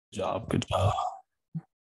Job. Good job.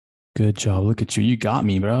 Good job. Look at you. You got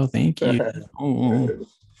me, bro. Thank you. Oh.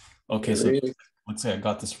 Okay, so let's say I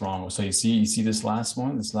got this wrong. So you see this last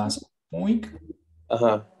one, this last point.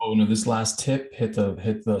 Oh no, this last tip hit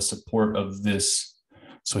the support of this.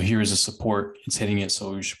 So here is a support. It's hitting it.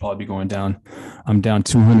 So we should probably be going down. I'm down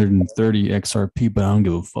 230 XRP, but I don't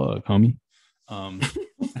give a fuck, homie.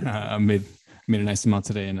 I made a nice amount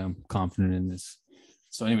today, and I'm confident in this.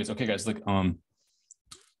 So, anyways, okay, guys, look,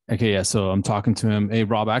 okay, yeah. So I'm talking to him. Hey,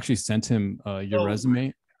 Rob, I actually sent him your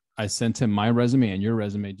resume. I sent him my resume and your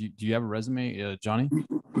resume. Do you have a resume, Johnny?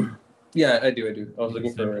 Yeah, I do. I was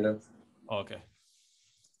looking for it right now. Oh, okay.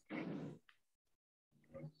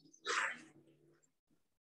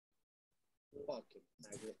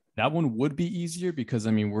 That one would be easier because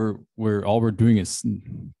I mean we're all we're doing is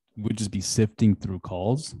would just be sifting through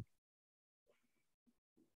calls.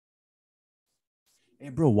 Hey,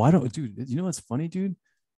 bro, why don't dude? You know what's funny, dude?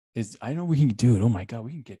 Is I know we can do it. Oh my god,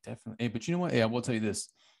 we can get definitely. Hey, but you know what? Hey, I will tell you this.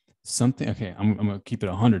 Something. Okay, I'm gonna keep it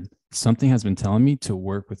 100. Something has been telling me to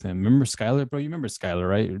work with him. Remember Skylar, bro? You remember Skylar,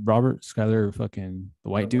 right? Robert Skylar, fucking the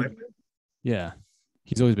white dude. Yeah,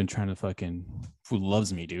 he's always been trying to fucking who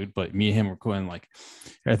loves me, dude. But me and him were going like,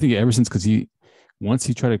 I think ever since because once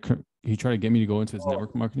he tried to get me to go into his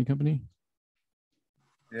network marketing company.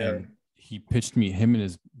 Yeah. And he pitched me, him and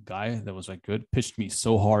his guy that was like good, pitched me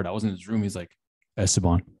so hard. I was in his room. He's like,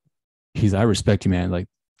 Esteban, I respect you, man. Like,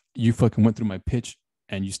 you fucking went through my pitch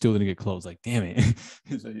and you still didn't get closed. Like, damn it.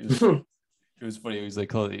 It was funny. He was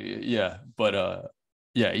like, yeah. But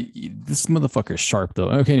yeah, this motherfucker is sharp though.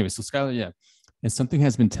 Okay, anyway, so Skylar, yeah. And something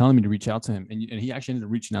has been telling me to reach out to him. And he actually ended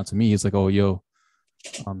up reaching out to me. He's like, oh, yo,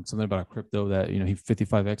 something about a crypto that, he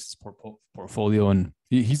 55x his portfolio. And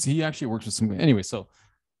he actually works with some, anyway, so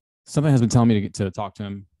something has been telling me to talk to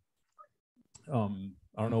him. I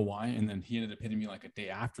don't know why. And then he ended up hitting me like a day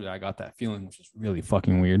after that. I got that feeling, which is really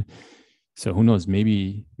fucking weird. So who knows?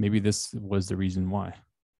 Maybe this was the reason why.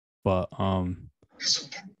 But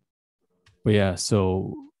yeah,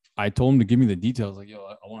 so I told him to give me the details. Like, yo,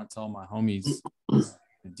 I want to tell my homies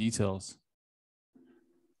the details.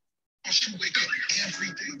 I should wake up every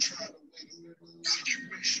day trying to win a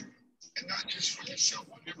situation and not just for yourself,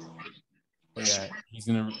 but everybody. Yeah,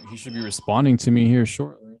 he should be responding to me here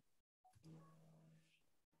shortly.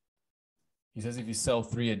 He says if you sell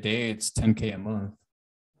 3 a day, it's 10K a month.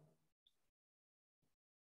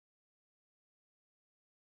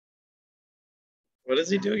 What does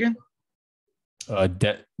he do again?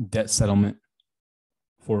 Debt settlement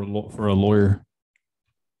for a lawyer.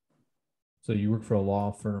 So you work for a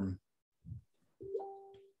law firm.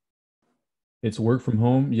 It's work from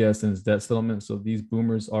home, yes, and it's debt settlement. So these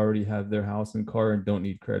boomers already have their house and car and don't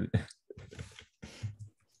need credit.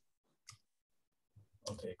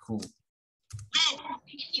 Okay, cool.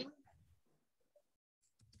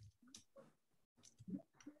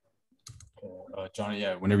 Johnny,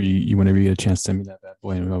 yeah, whenever you get a chance, send me that bad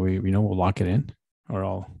boy, and we'll lock it in, or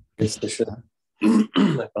I'll. Yes, for sure.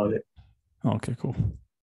 I found it. Okay, cool.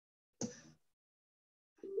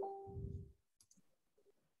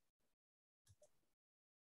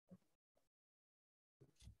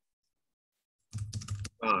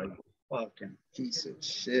 Oh, you fucking piece of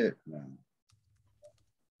shit, man.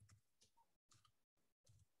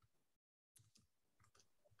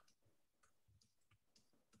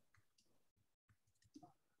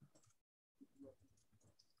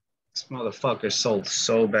 This motherfucker sold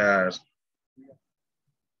so bad.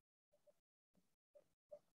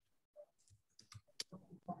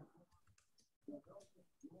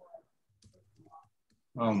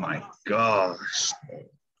 Oh my gosh.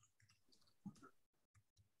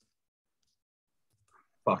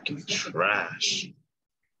 Fucking trash.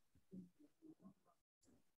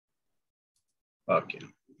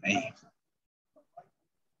 Fucking man.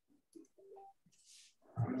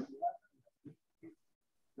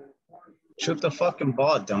 Shoot the fucking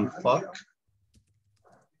ball, dumb fuck.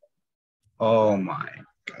 Oh my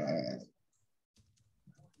god.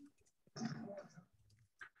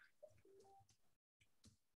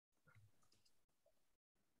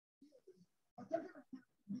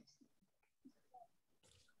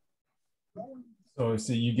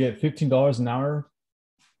 So you get $15 an hour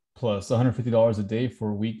plus $150 a day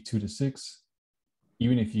for week 2 to 6.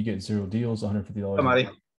 Even if you get 0 deals, $150. Somebody.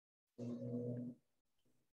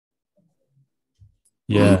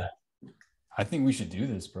 Yeah. I think we should do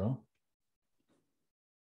this, bro.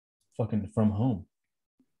 Fucking from home.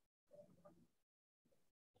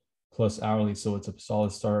 Plus hourly, so it's a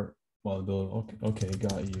solid start while the bill. Okay,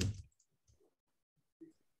 got you.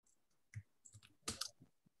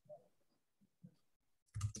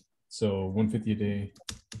 So 150 a day.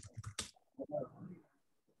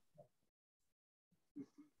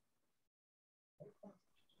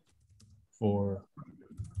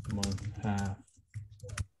 4-month half.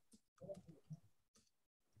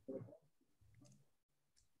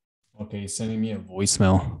 Okay, he's sending me a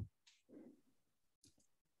voicemail.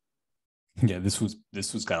 Yeah, this was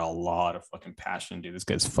got a lot of fucking passion, dude. This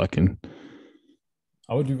guy's fucking.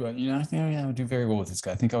 I would do, I think I would do very well with this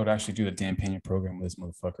guy. I think I would actually do the Dan Pena program with this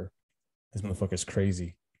motherfucker. This motherfucker's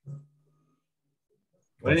crazy.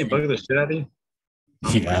 Why didn't he bug the shit out of you?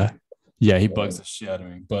 Yeah, he bugs the shit out of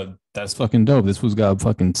me. But that's fucking dope. This was got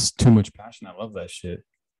fucking too much passion. I love that shit.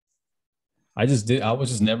 I was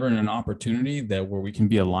just never in an opportunity that where we can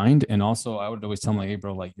be aligned. And also I would always tell him like, hey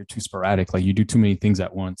bro, like you're too sporadic. Like you do too many things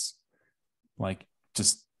at once. Like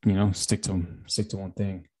just, stick to one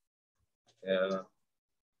thing. Yeah.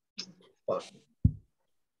 Fuck.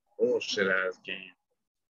 Bullshit ass game.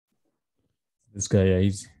 This guy,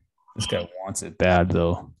 this guy wants it bad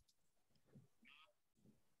though.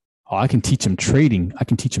 Oh, I can teach him trading. I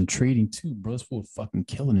can teach him trading too, bro. This fool fucking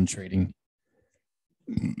killing in trading.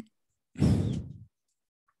 Could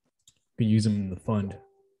use him in the fund.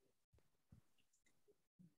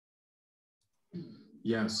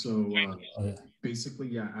 Yeah, so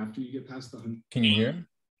basically, after you get past the 100. Can you hear him?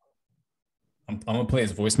 I'm gonna play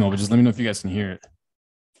his voicemail, but just let me know if you guys can hear it.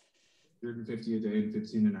 150 a day and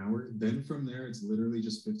 15 an hour. Then from there, it's literally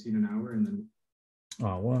just 15 an hour, and then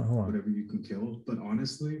hold on. Whatever you can kill. But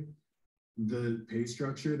honestly, the pay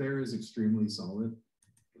structure there is extremely solid.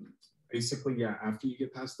 Basically, after you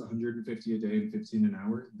get past the 150 a day and 15 an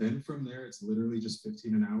hour, then from there, it's literally just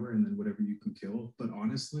 15 an hour, and then whatever you can kill. But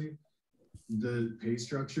honestly, the pay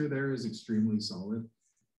structure there is extremely solid.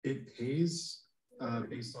 It pays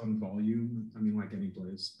based on volume, like any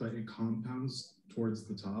place, but it compounds towards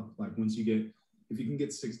the top. Like if you can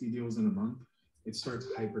get 60 deals in a month, it starts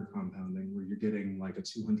hyper compounding where you're getting like a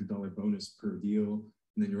 $200 bonus per deal.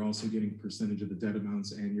 And then you're also getting percentage of the debt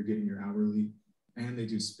amounts, and you're getting your hourly, and they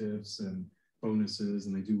do spiffs and bonuses,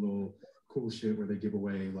 and they do little cool shit where they give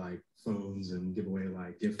away like phones and give away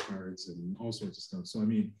like gift cards and all sorts of stuff. So,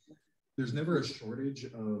 there's never a shortage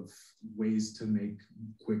of ways to make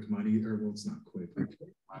quick money, or well, it's not quick, like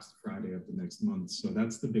last Friday of the next month. So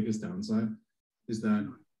that's the biggest downside, is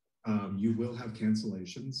that you will have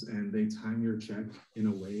cancellations, and they time your check in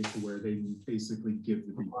a way to where they basically give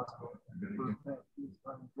the people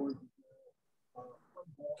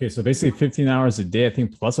Okay, so basically 15 hours a day, I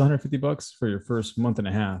think, plus $150 for your first month and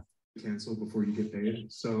a half. Cancel before you get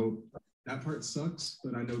paid. So that part sucks,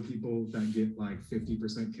 but I know people that get like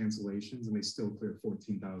 50% cancellations and they still clear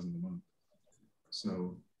 $14,000 a month.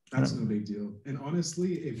 So that's no big deal. And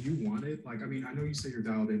honestly, if you want it, I know you say you're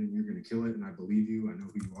dialed in and you're going to kill it, and I believe you. I know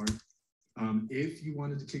who you are. If you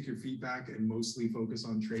wanted to kick your feet back and mostly focus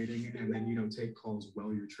on trading, and then take calls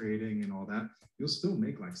while you're trading and all that, you'll still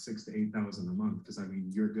make like $6,000 to $8,000 a month, because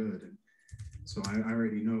you're good. And so I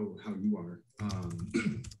already know how you are.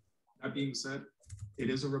 That being said, it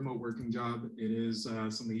is a remote working job. It is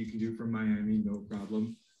something you can do from Miami, no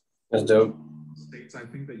problem. That's dope. States I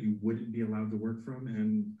think that you wouldn't be allowed to work from,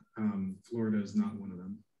 and Florida is not one of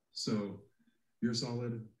them. So you're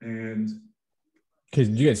solid. And okay,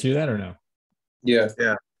 did you guys hear that or no? Yeah.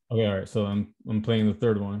 Okay, all right. So I'm playing the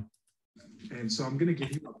third one. And so I'm gonna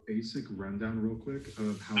give you a basic rundown real quick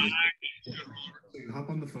of how so you hop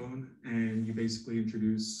on the phone and you basically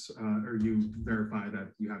introduce or you verify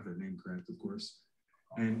that you have their name correct, of course.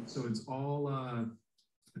 And so it's all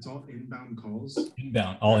inbound calls.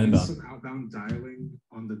 All inbound. Some outbound dialing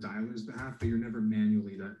on the dialer's behalf, but you're never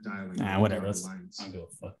manually dialing. Whatever. Lines. I don't give a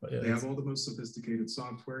fuck. They have all the most sophisticated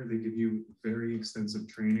software. They give you very extensive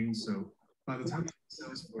training. So by the time you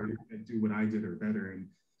sales floor, you're going to do what I did or better. And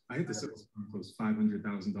I hit the sales floor and closed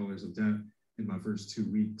 $500,000 of debt in my first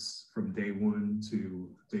 2 weeks from day 1 to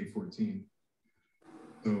day 14.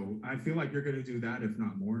 So I feel like you're going to do that, if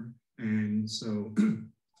not more. And so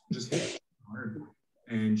just hit hard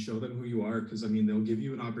and show them who you are, because they'll give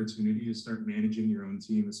you an opportunity to start managing your own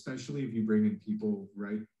team, especially if you bring in people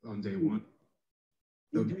right on day 1.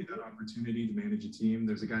 They'll give you that opportunity to manage a team.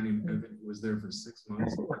 There's a guy named Evan who was there for 6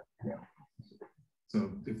 months.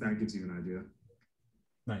 So if that gives you an idea.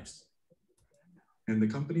 Nice. And the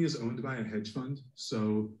company is owned by a hedge fund.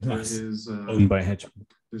 So nice. There is owned by a hedge fund.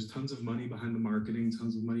 There's tons of money behind the marketing,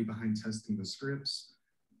 tons of money behind testing the scripts,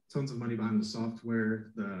 tons of money behind the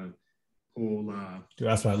software, the whole dude,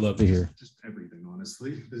 that's what I love to hear. Just everything,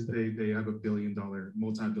 honestly. They have a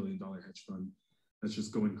multi-billion-dollar hedge fund that's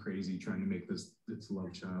just going crazy trying to make this its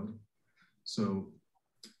love child. So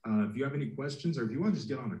If you have any questions or if you want to just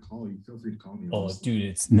get on a call, you feel free to call me. Oh,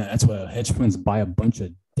 dude, that's why hedge funds buy a bunch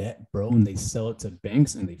of debt, bro, and they sell it to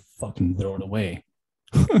banks and they fucking throw it away.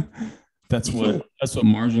 That's what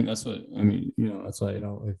margin. That's what I mean. That's why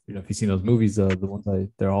if you see those movies, the ones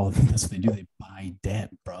they're all that's what they do. They buy debt,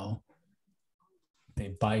 bro. They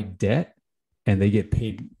buy debt, and they get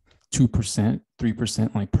paid 2%,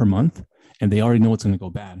 3% like per month, and they already know it's going to go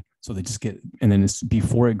bad. So they just get, and then it's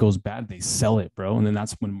before it goes bad, they sell it, bro, and then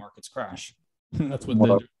that's when markets crash. That's what they're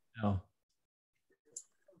doing now.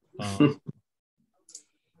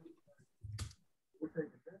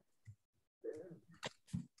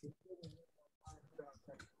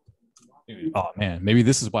 Dude, oh man, maybe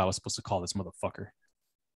this is why I was supposed to call this motherfucker.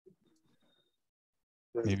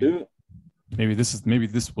 Maybe this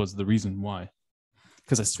was the reason why.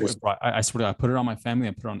 Because I swear, bro, I swear, I put it on my family,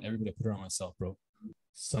 I put it on everybody, I put it on myself, bro.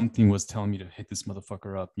 Something was telling me to hit this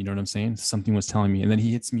motherfucker up. You know what I'm saying? Something was telling me, and then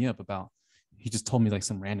he hits me up he just told me like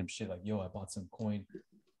some random shit, like, yo, I bought some coin.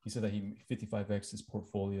 He said that he 55x his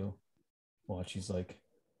portfolio. Watch, he's like,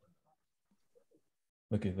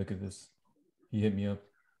 look at this. He hit me up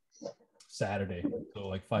Saturday, so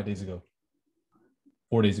like 4 days ago,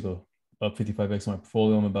 up 55x on my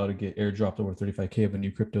portfolio. I'm about to get airdropped over 35K of a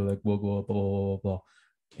new crypto, like we'll go up, blah, blah, blah, blah.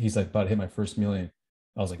 He's like about to hit my first million.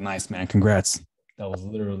 I was like, nice, man, congrats. That was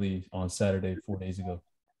literally on Saturday 4 days ago.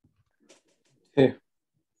 Hey.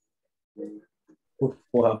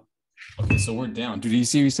 Wow. Okay, so we're down. Dude, you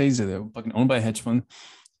see what he says that they're fucking owned by a hedge fund?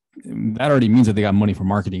 That already means that they got money for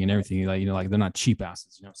marketing and everything. Like, like they're not cheap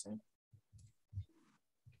asses, you know what I'm saying?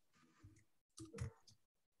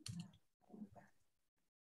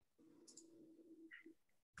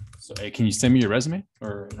 So, hey, can you send me your resume?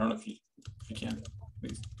 Or I don't know if you can.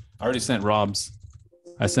 Please. I already sent Rob's.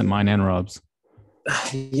 I sent mine and Rob's.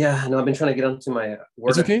 Yeah, no, I've been trying to get onto my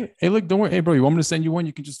Word. It's okay. Hey, look, don't worry. Hey, bro, you want me to send you one?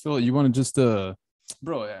 You can just fill it. You want to just,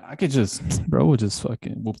 bro, I could just, we'll just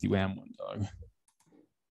fucking whoop-de-wham one, dog.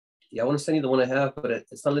 Yeah, I want to send you the one I have, but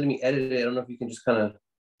it's not letting me edit it. I don't know if you can just kind of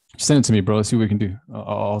send it to me, bro. Let's see what we can do.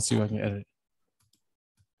 I'll see what I can edit.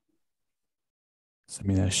 Send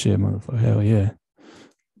me that shit, motherfucker. Hell yeah.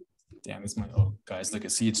 Damn, it's my, oh, guys, look,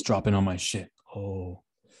 see, it's dropping on my shit. Oh,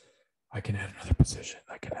 I can add another position.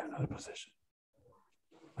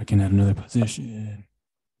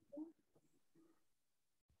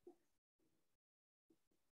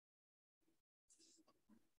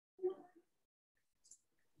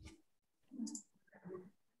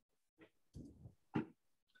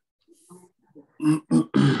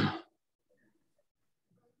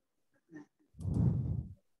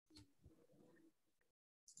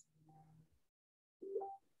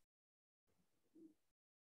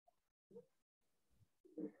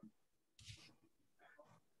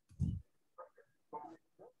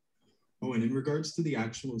 Oh, and in regards to the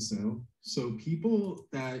actual sale, so people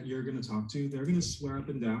that you're going to talk to, they're going to swear up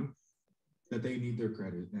and down that they need their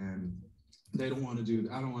credit and they don't want to do,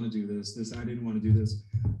 I don't want to do this, I didn't want to do this.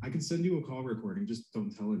 I can send you a call recording, just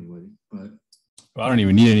don't tell anybody. But I don't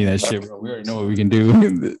even need any of that shit, bro. We already know what we can do.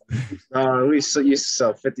 We used to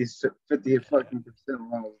sell 50 fucking percent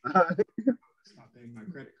loan. Stop paying my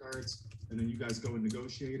credit cards, and then you guys go and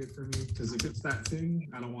negotiate it for me. Because if it's that thing,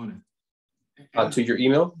 I don't want it. to your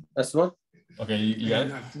email. That's the one. Okay, you got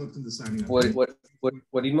it. I flipped into signing up.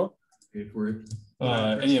 What email? Paid for it.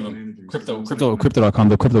 Any of them. Crypto.com.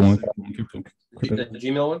 The crypto one. The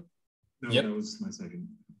Gmail one. No, that was my second.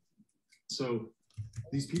 So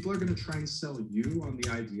these people are going to try and sell you on the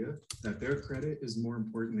idea that their credit is more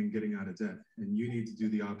important than getting out of debt, and you need to do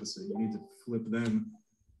the opposite. You need to flip them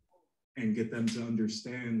and get them to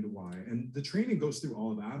understand why. And the training goes through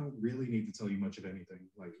all of that. I don't really need to tell you much of anything.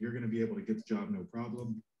 Like, you're going to be able to get the job no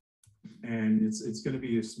problem, and it's going to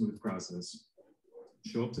be a smooth process.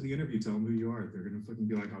 Show up to the interview, tell them who you are. They're going to fucking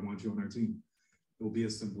be like, I want you on our team. It will be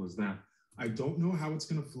as simple as that. I don't know how it's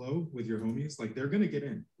going to flow with your homies. Like, they're going to get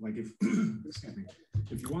in. Like, if excuse me,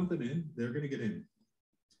 if you want them in, they're going to get in.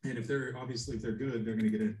 And if they're good, they're going to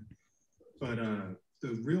get in. But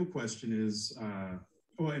the real question is,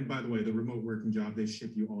 oh, and by the way, the remote working job, they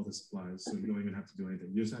ship you all the supplies, so you don't even have to do anything.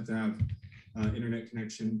 You just have to have internet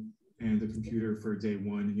connection and the computer for day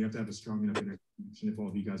one, and you have to have a strong enough internet connection if all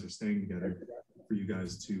of you guys are staying together for you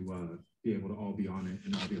guys to be able to all be on it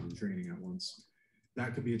and all be on training at once.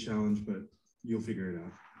 That could be a challenge, but you'll figure it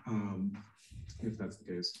out if that's the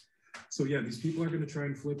case. So yeah, these people are going to try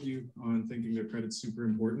and flip you on thinking their credit's super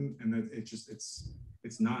important, and that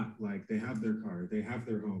it's not. Like, they have their car, they have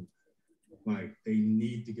their home, like, they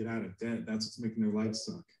need to get out of debt. That's what's making their life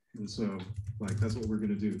suck. And so, like, that's what we're going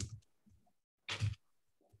to do.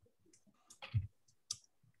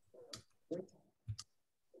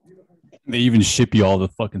 They even ship you all the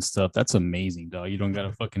fucking stuff. That's amazing, dog. You don't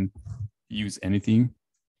gotta fucking use anything.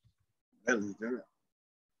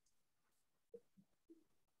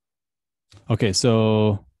 Okay,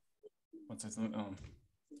 so what's this?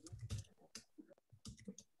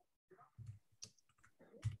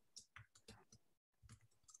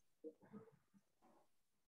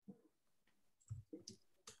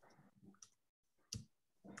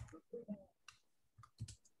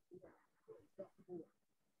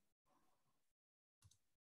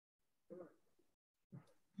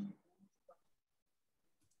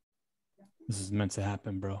 This is meant to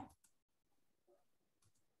happen, bro.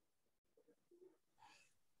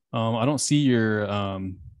 I don't see your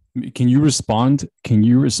can you respond? Can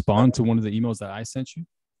you respond to one of the emails that I sent you?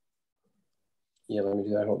 Yeah, let me do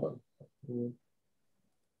that. Hold on.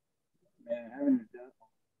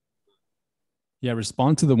 Yeah,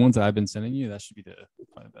 respond to the ones that I've been sending you. That should be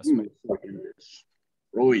probably the best way.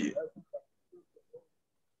 Oh yeah.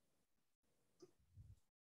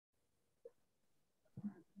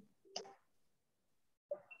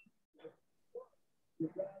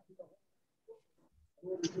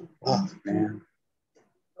 Oh man.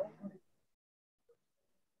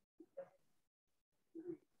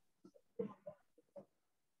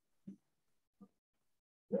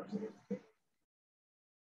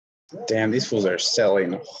 Damn, these fools are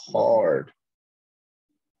selling hard.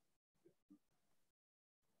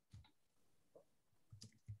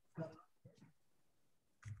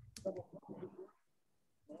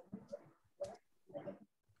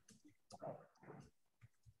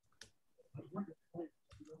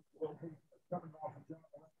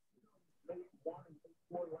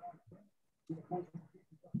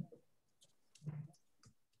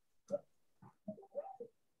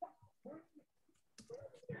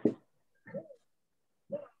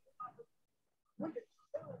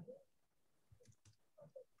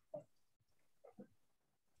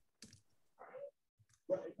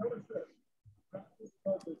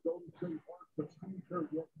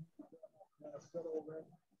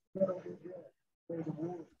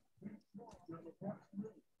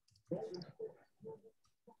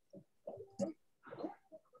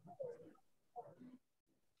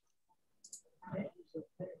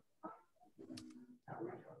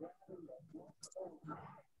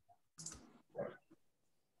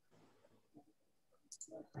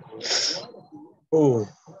 Oh.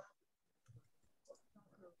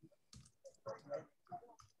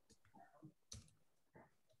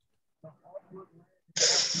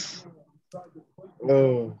 Oh.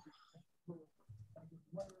 Oh.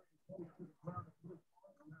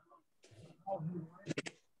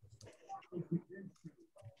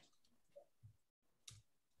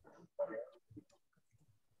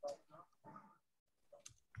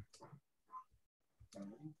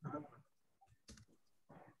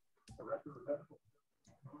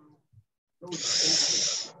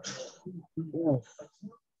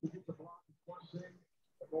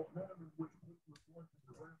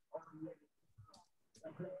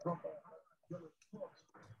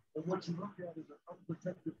 And what you look at is an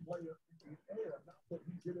unprotected player in the air, not that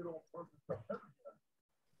he did it on purpose to hurt him.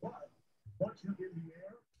 But once you're in the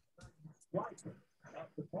air, and you strike him at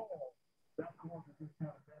the ball, that causes this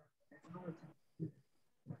kind of damage. And you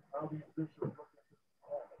know how the officials look at this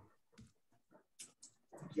ball.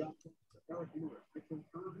 Johnson, Eric Lewis, Mitchell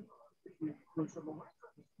Irving, Christian Morales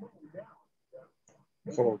is slowing down.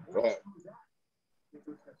 Oh God.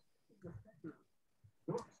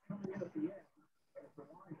 Brooks coming in at the end.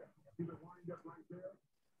 He was lined up right there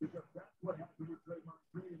because that's what happened with Draymond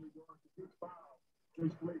Green in regards to his foul.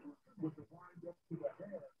 Chase Blake was the wind up to the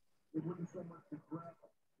head. It wasn't so much the grab of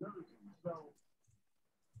jersey. So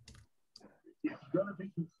it's going to be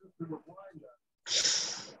consistent with wind up.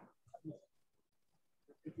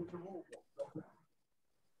 It's in the rule book.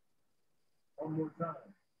 One more time.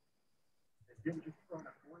 And Jim just trying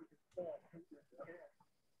to break his fall.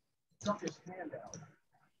 Chuck his hand out.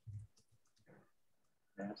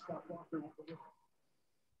 And stop off there with the whistle.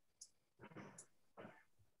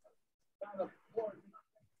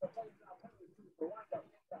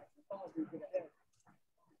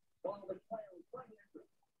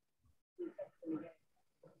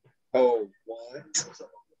 Oh, what?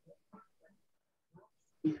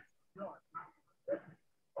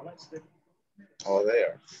 Oh, they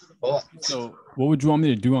are fucked. So, what would you want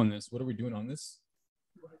me to do on this? What are we doing on this?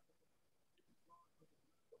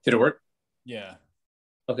 Did it work? Yeah.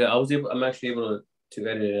 Okay, I'm actually able to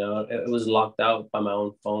edit it out. It was locked out by my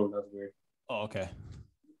own phone. That's weird. Oh, okay.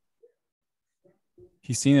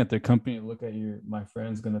 He's seen that the company look at my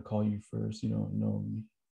friend's gonna call you first. You don't know me.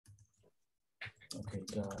 Okay,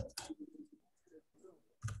 got it.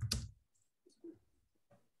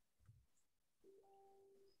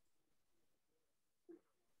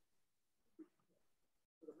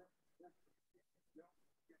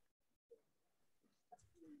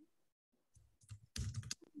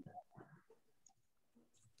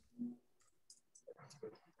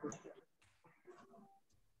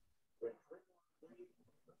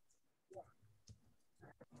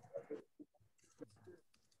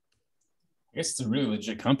 I guess it's a really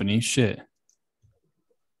legit company. Shit.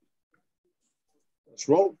 Let's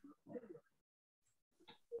roll.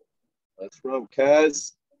 Let's roll,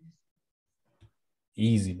 cuz.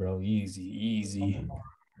 Easy, bro. Easy.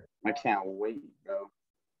 I can't wait, bro.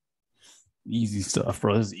 Easy stuff,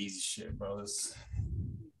 bro. This is easy shit, bro. This.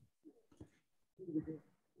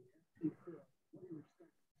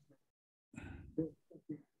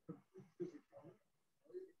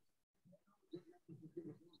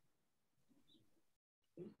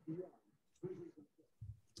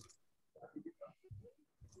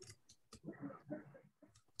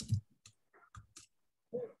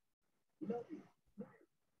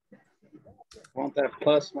 Want that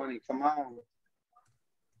plus money? Come on.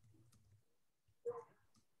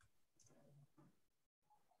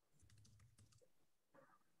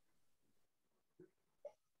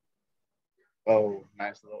 Oh,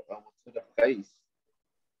 nice little elbow to the face.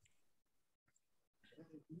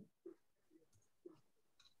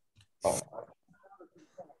 Oh.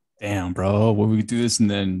 Damn, bro. What we could do this and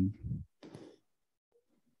then.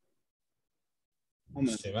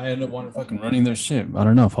 Shit, I end up wanting fucking running their shit. I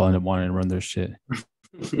don't know if I'll end up wanting to run their shit.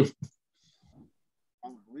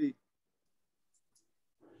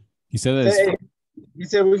 He said that. Hey, he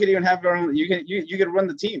said we could even have our own. You could run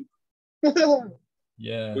the team.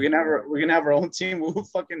 Yeah. We can have our own team. We'll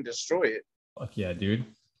fucking destroy it. Fuck yeah, dude.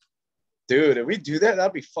 Dude, if we do that,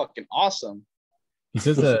 that'd be fucking awesome. He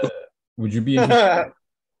says that. Would you be interested?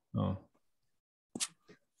 Oh.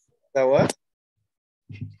 That what?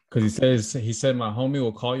 Because he said my homie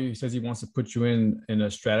will call you. He says he wants to put you in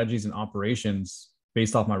strategies and operations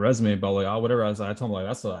based off my resume. But like, whatever. I told him like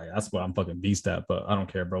that's what I'm fucking beast at. But I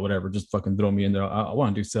don't care, bro. Whatever. Just fucking throw me in there. I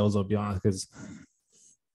want to do sales. I'll be honest,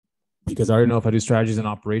 because I already know if I do strategies and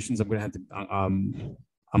operations, I'm gonna have to. I'm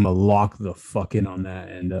gonna lock the fuck in on that,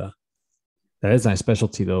 and that is my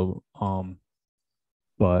specialty though.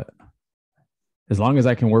 But as long as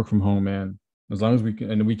I can work from home, man. As long as we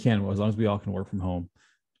can, as long as we all can work from home,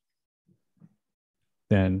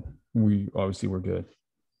 then we're good.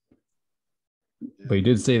 But you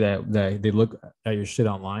did say that they look at your shit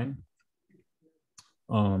online.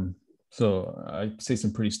 So I say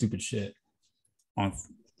some pretty stupid shit on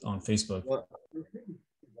Facebook. What?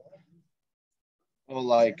 Oh,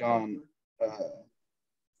 like on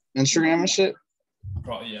Instagram and shit.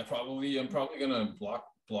 Probably. I'm probably gonna block,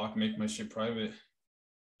 make my shit private.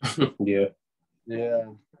 Yeah.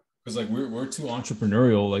 Because like we're too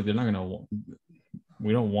entrepreneurial. Like they're not gonna.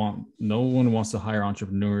 We don't want. No one wants to hire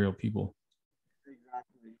entrepreneurial people.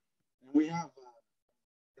 Exactly. And we have.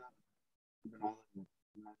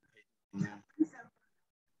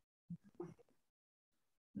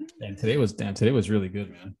 And today was really good,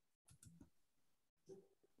 man.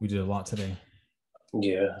 We did a lot today.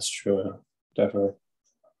 Yeah, that's true. Definitely.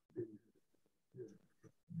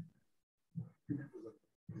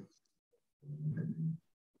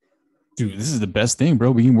 Dude, this is the best thing,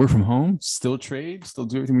 bro. We can work from home, still trade, still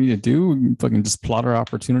do everything we need to do. We can fucking just plot our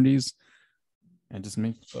opportunities and just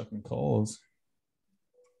make fucking calls.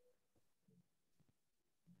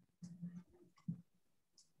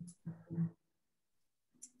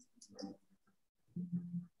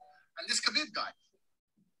 And this Khabib guy.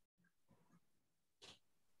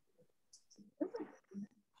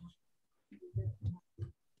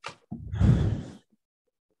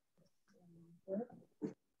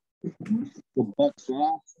 The Bucks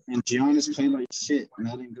lost and Giannis played like shit, and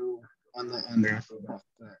I didn't go on the under.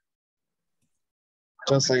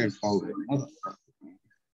 Just like I called it.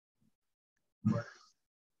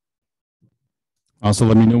 Also,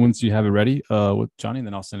 let me know once you have it ready with Johnny, and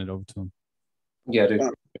then I'll send it over to him. Yeah, dude.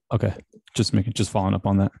 Okay, just following up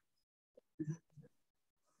on that.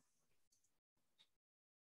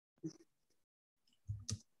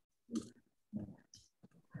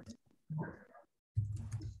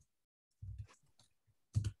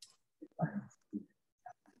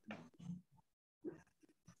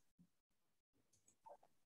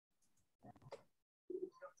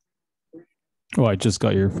 Oh, I just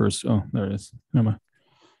got your first. Oh, there it is. Never mind.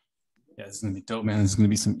 Yeah, this is gonna be dope, man. This is gonna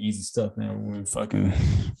be some easy stuff, man. We're fucking.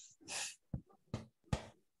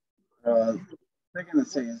 They're gonna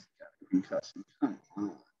say it's got a concussion. Come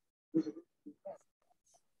on.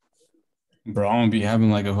 Bro, I'm gonna be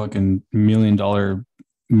having like a fucking $1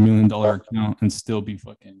 million account and still be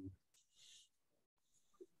fucking.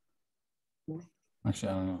 Actually,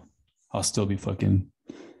 I don't know. I'll still be fucking.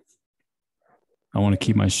 I want to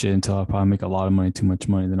keep my shit until I probably make a lot of money, too much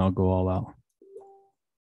money, then I'll go all out.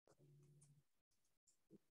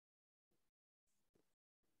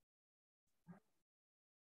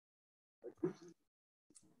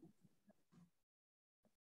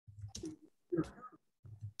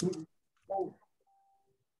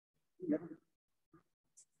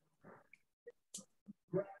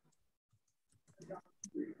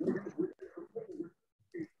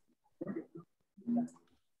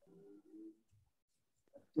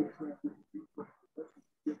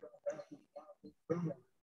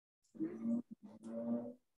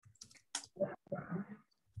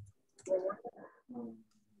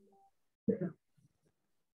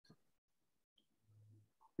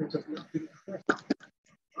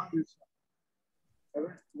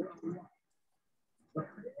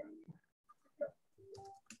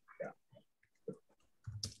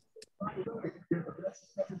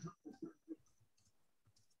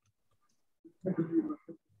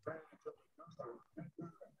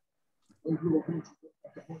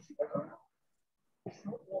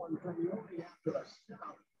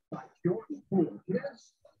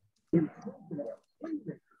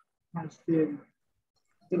 Has been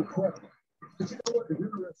incredible. But you know what? The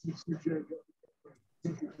interesting CJ.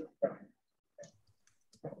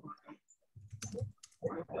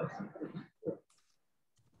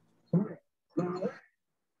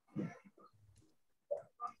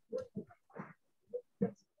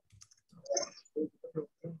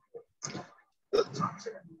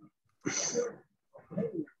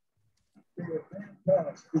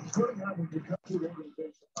 It's funny how when you come to an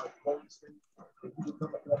organization like Golden State, and you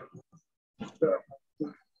become a better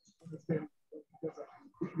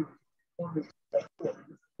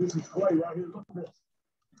this is Clay right here. Look at this.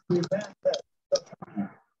 The advanced pass.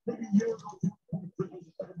 Maybe a year ago, you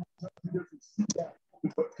doesn't see that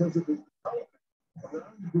because of his development.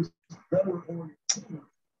 Around this veteran-oriented team,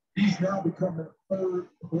 he's now become a third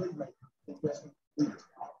playmaker.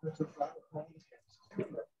 Offensive side of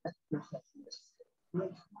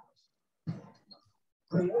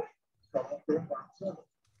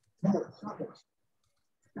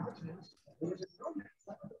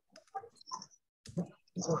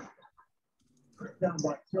down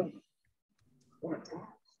by children.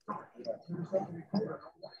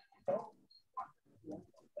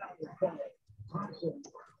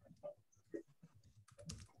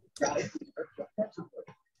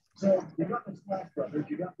 So you got the Splash Brothers,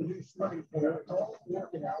 you got the new swimming pool, it's all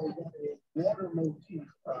working out. We got a water motif.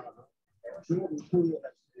 Jordan Poole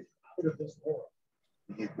that's out of this world.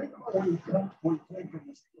 When we came from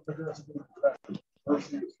this,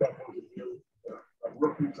 first year stuff was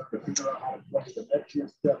rookies are going to figure out how to play the next year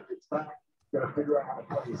stuff. It's back. Got to figure out how to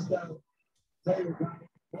play the stuff. Taylor got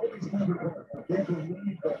always never they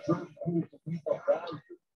believe that Jordan Poole can be a value.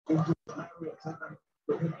 It's just a matter of time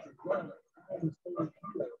for him to grow.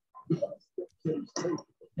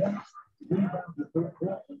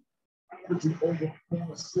 Averaging over 4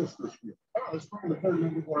 assists this year. Oh, it's probably the third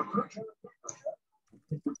number one recruit.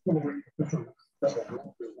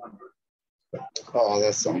 Oh,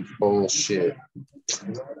 that's some bullshit.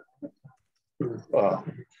 Oh.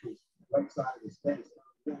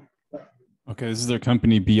 Okay, this is their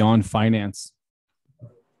company, Beyond Finance.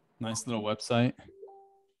 Nice little website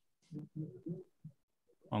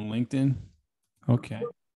on LinkedIn. Okay.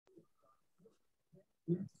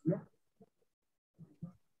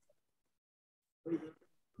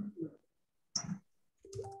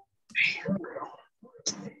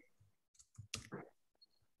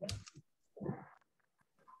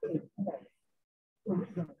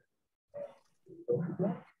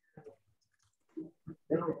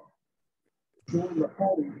 During the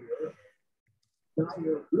party here, now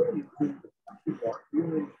you're really doing the part,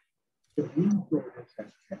 really the news stories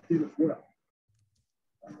has kept it as well.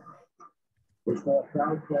 It's all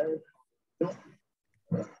crowd play.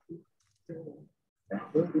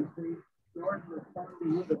 Golden State starting to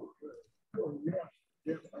finally with it. Oh, yeah,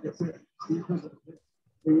 like I said, because of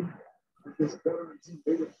this veteran team,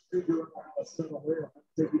 they didn't figure out how to settle there,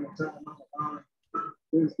 taking the time out of line.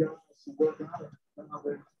 These guys to work out it. Now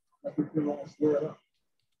they I think they're all squared up.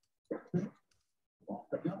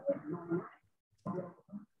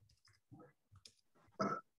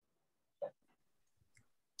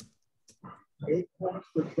 8 points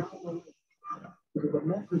for John. The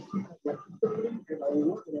Memphis team at 30, and I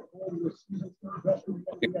work at home this season.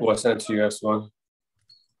 What's that to you, S1?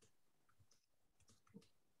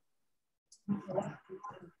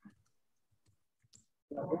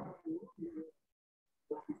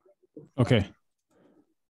 Okay.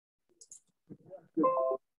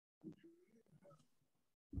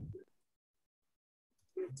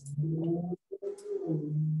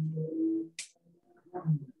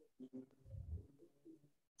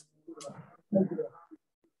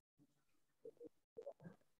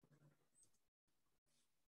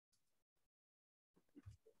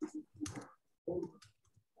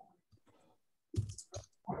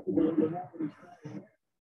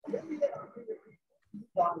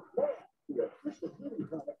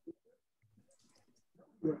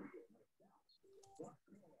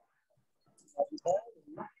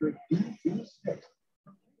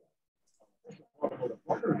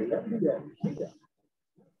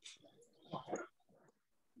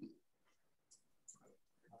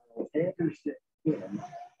 Anderson in,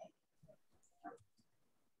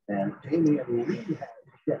 and Damian Lee has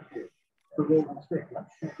stepped in for Golden State.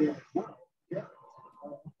 Let's check in as well. Yeah.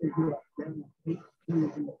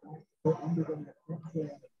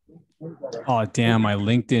 Oh damn! My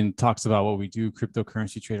LinkedIn talks about what we do.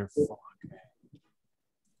 Cryptocurrency trader. Fuck, man.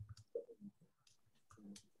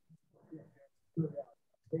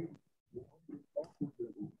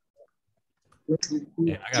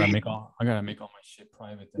 Yeah, I gotta make all my shit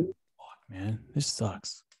private then. Fuck, man, this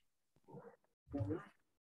sucks.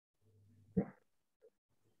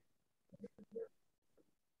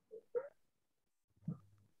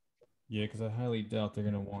 Yeah, because I highly doubt they're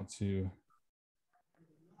gonna want to.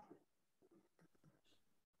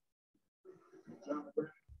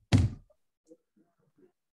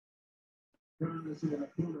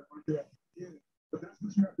 But that's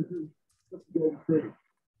what you have to do. Let's go straight.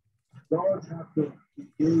 Guards have to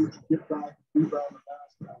engage, get back, rebound the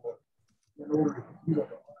basketball in order to compete on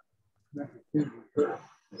the line. Yeah,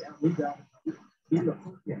 rebound. In the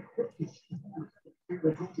fucking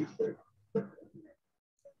 13-12.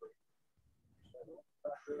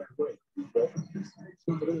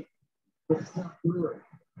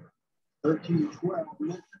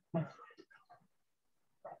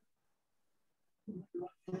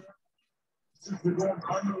 Since we're going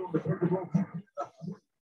under on the pickleball,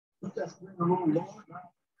 put that screen a little lower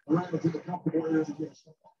now. Around into the comfortable areas again.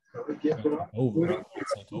 Over.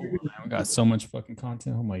 We got so much fucking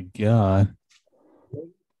content. Oh my god.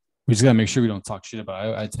 We just gotta make sure we don't talk shit about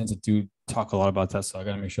it. I tend to talk a lot about that, so I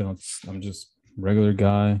gotta make sure I'm just a regular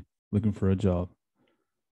guy looking for a job.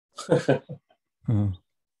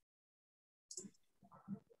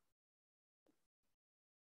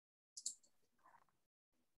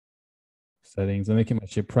 Settings. I'm making my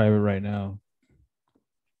shit private right now.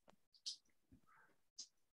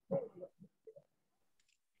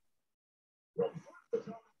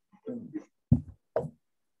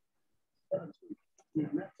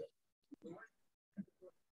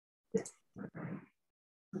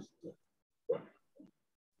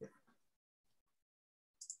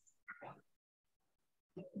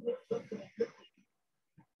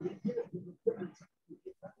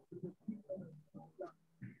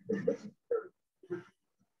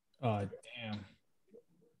 Oh, damn.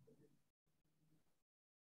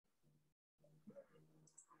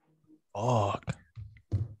 Fuck.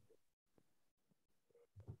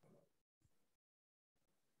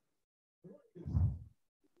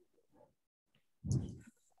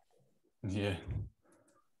 Yeah.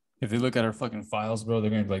 If they look at our fucking files, bro,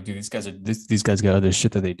 they're gonna be like, dude, these guys got other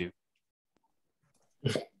shit that they do.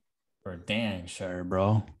 For dang sure,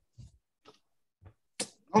 bro.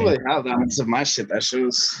 I don't really have that much of my shit that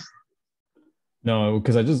shows. No,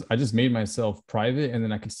 because I just made myself private, and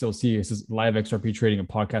then I can still see it says live XRP trading and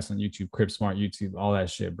podcast on YouTube, CrypSmart YouTube, all that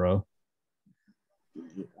shit, bro.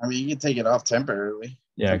 I mean, you can take it off temporarily.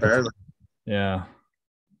 Yeah, yeah.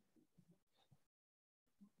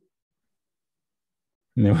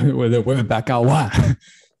 And then we're back out. What?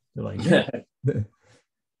 They're like, yeah.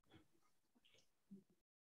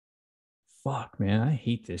 Fuck, man, I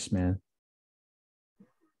hate this, man.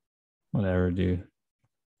 Whatever, dude.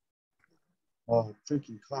 Oh,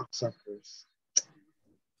 freaking cocksuckers.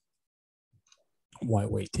 Why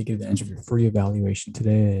wait? Take advantage of your free evaluation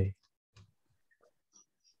today.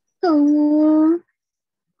 Oh.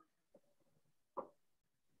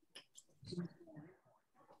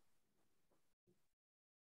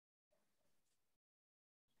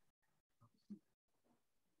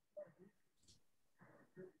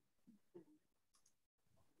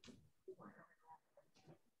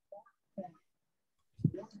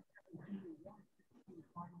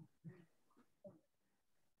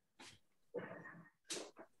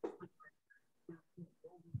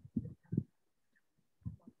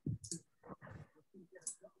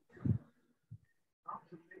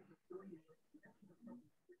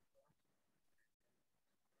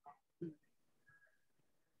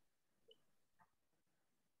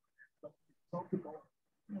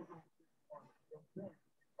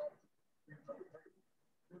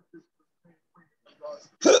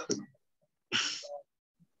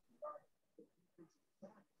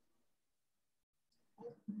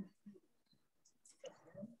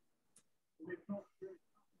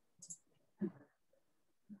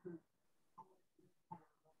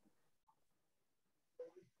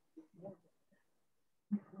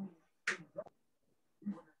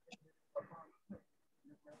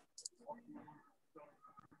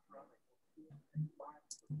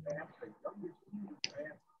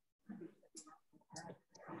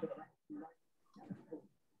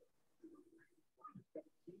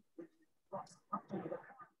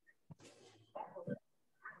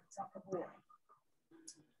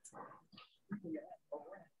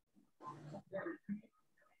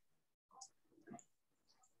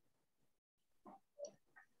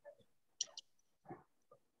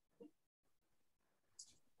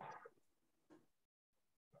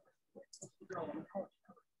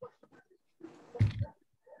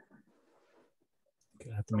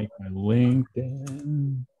 I have to make my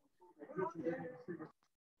LinkedIn.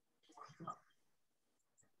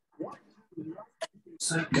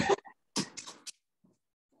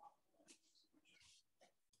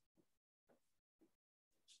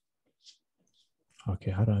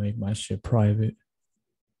 Okay, how do I make my shit private?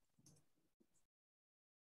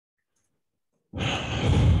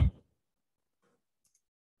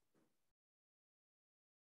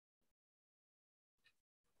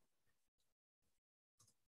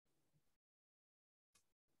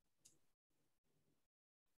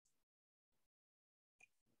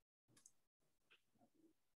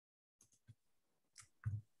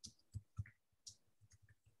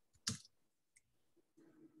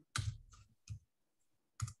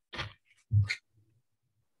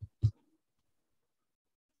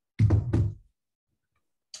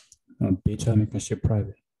 Oh, bitch, I make my shit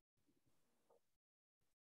private.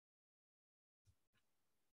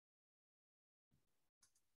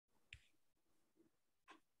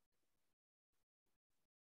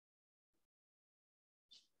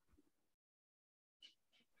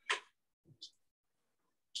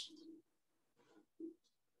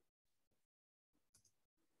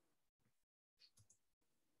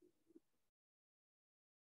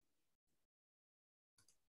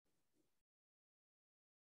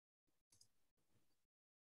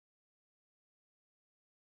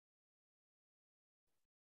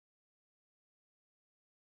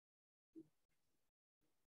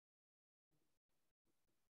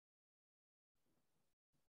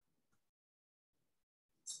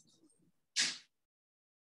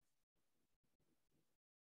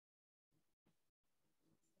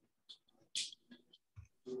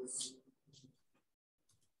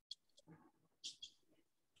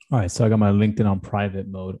 All right, so I got my LinkedIn on private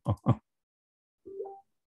mode. Got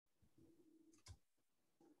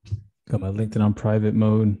my LinkedIn on private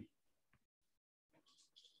mode.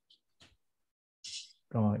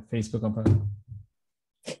 Got my Facebook on private.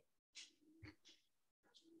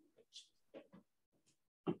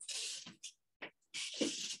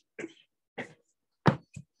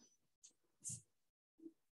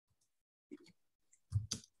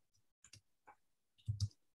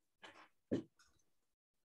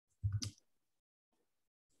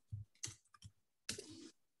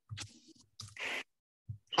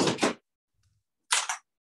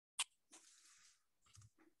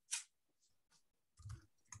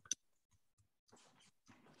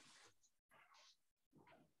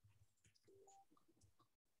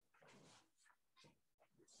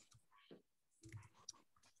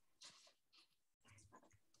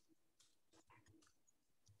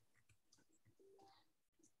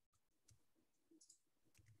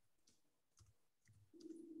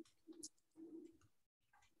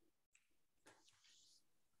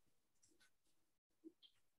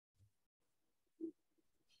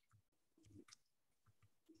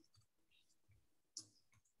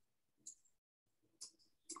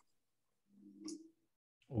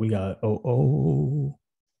 We got oh.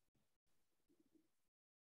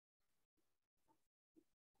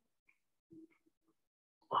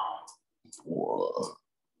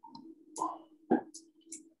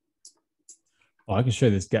 Oh, I can show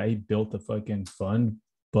you this guy. He built a fucking fund,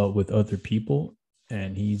 but with other people,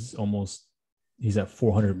 and he's at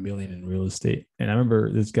 400 million in real estate. And I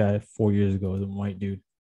remember this guy 4 years ago was a white dude,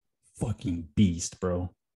 fucking beast, bro.